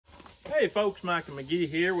Hey folks, Micah McGee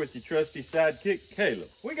here with your trusty sidekick, Caleb.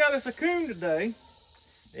 We got us a coon today,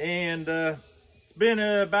 and it's been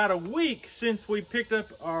about a week since we picked up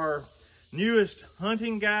our newest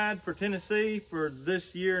hunting guide for Tennessee for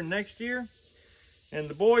this year and next year. And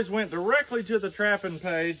the boys went directly to the trapping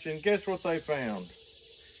page, and guess what they found?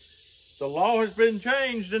 The law has been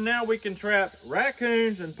changed, and now we can trap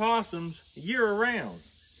raccoons and possums year-round.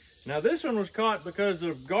 Now this one was caught because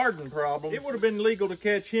of garden problems. It would have been legal to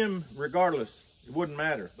catch him regardless. It wouldn't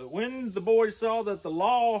matter. But when the boys saw that the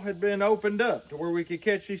law had been opened up to where we could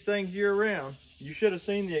catch these things year-round, you should have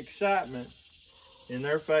seen the excitement in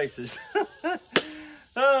their faces.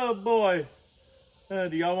 Oh boy.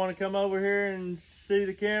 Do y'all want to come over here and see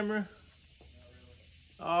the camera?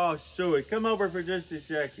 Oh, sweet. Come over for just a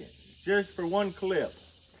second. Just for one clip.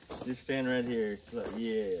 Just stand right here. Look,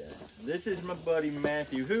 yeah. This is my buddy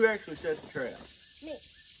Matthew. Who actually set the trap? Me.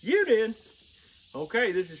 You did?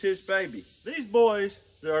 Okay, this is his baby. These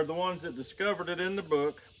boys are the ones that discovered it in the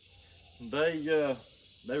book.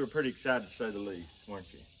 They were pretty excited to say the least,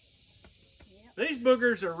 weren't you? Yep. These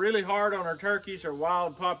boogers are really hard on our turkeys, our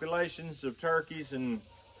wild populations of turkeys, and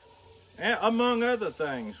among other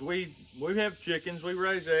things. We have chickens, we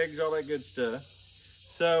raise eggs, all that good stuff.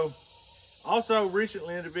 So, also,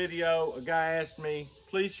 recently in the video, a guy asked me,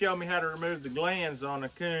 please show me how to remove the glands on a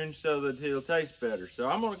coon so that he'll taste better. So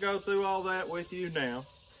I'm going to go through all that with you now.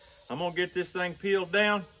 I'm going to get this thing peeled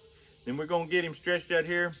down, then we're going to get him stretched out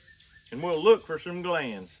here, and we'll look for some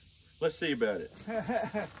glands. Let's see about it.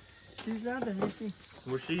 She's not an issue.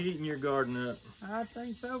 Was she eating your garden up? I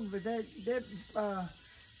think so, but that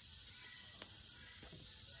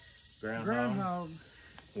groundhog.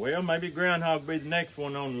 Well, maybe groundhog be the next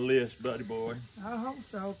one on the list, buddy boy. I hope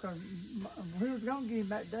so, because we was going to get him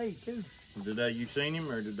that day, too. The day you seen him,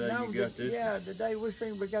 or the day you got this? Yeah, the day we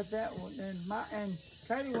seen we got that one. And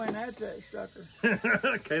Katie went after that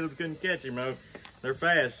sucker. Caleb couldn't catch him, though. They're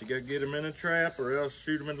fast. You got to get them in a trap or else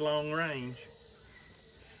shoot them at long range.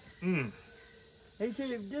 He should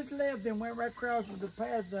have just left and went right across the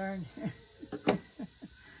path there.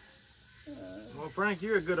 Well, Frank,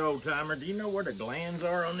 you're a good old timer. Do you know where the glands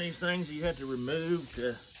are on these things you had to remove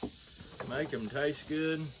to make them taste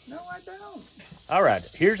good? No, I don't. All right,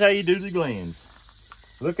 here's how you do the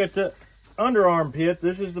glands. Look at the underarm pit.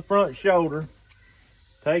 This is the front shoulder.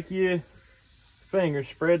 Take your fingers,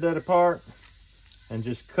 spread that apart, and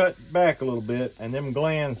just cut back a little bit, and them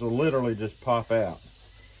glands will literally just pop out.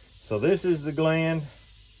 So this is the gland.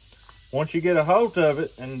 Once you get a hold of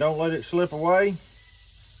it and don't let it slip away,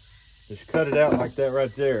 just cut it out like that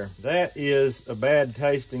right there. That is a bad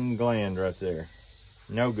tasting gland right there.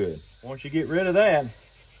 No good. Once you get rid of that,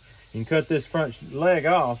 you can cut this front leg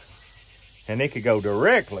off, and it could go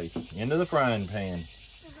directly into the frying pan.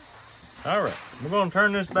 All right, we're gonna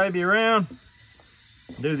turn this baby around,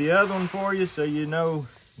 do the other one for you so you know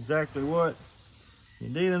exactly what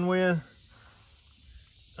you're dealing with.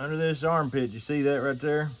 Under this armpit, you see that right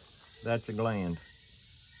there? That's a gland.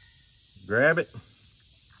 Grab it,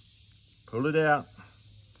 pull it out,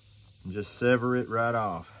 and just sever it right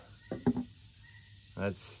off.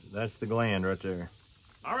 That's the gland right there.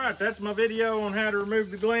 All right, that's my video on how to remove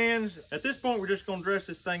the glands. At this point, we're just gonna dress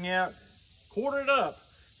this thing out, quarter it up,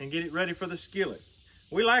 and get it ready for the skillet.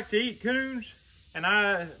 We like to eat coons, and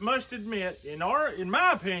I must admit, in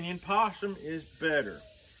my opinion, possum is better.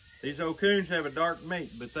 These old coons have a dark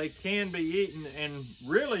meat, but they can be eaten, and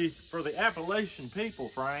really, for the Appalachian people,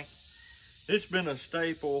 Frank, it's been a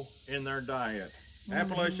staple in their diet.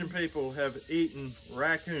 Appalachian people have eaten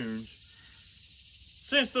raccoons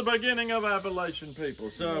since the beginning of Appalachian people.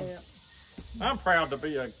 So yeah. I'm proud to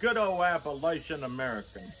be a good old Appalachian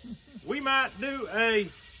American. We might do a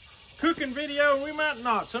cooking video, we might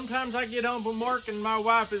not. Sometimes I get home from work and my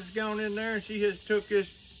wife has gone in there and she has took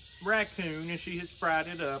this raccoon and she has fried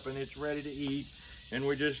it up and it's ready to eat, and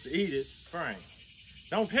we just eat it, Frank.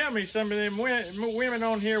 Don't tell me some of them women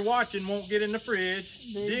on here watching won't get in the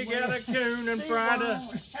fridge, dig out a coon and fry it up.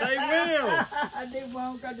 They will. They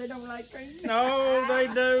won't, because they don't like coon. No, they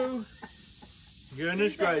do.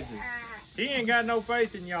 Goodness gracious. He ain't got no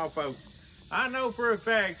faith in y'all folks. I know for a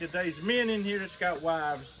fact that there's men in here that's got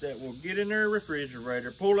wives that will get in their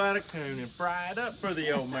refrigerator, pull out a coon, and fry it up for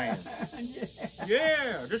the old man.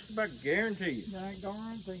 Yeah, just about guarantee it. I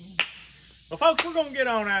guarantee. Well, folks, we're going to get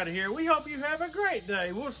on out of here. We hope you have a great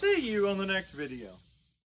day. We'll see you on the next video.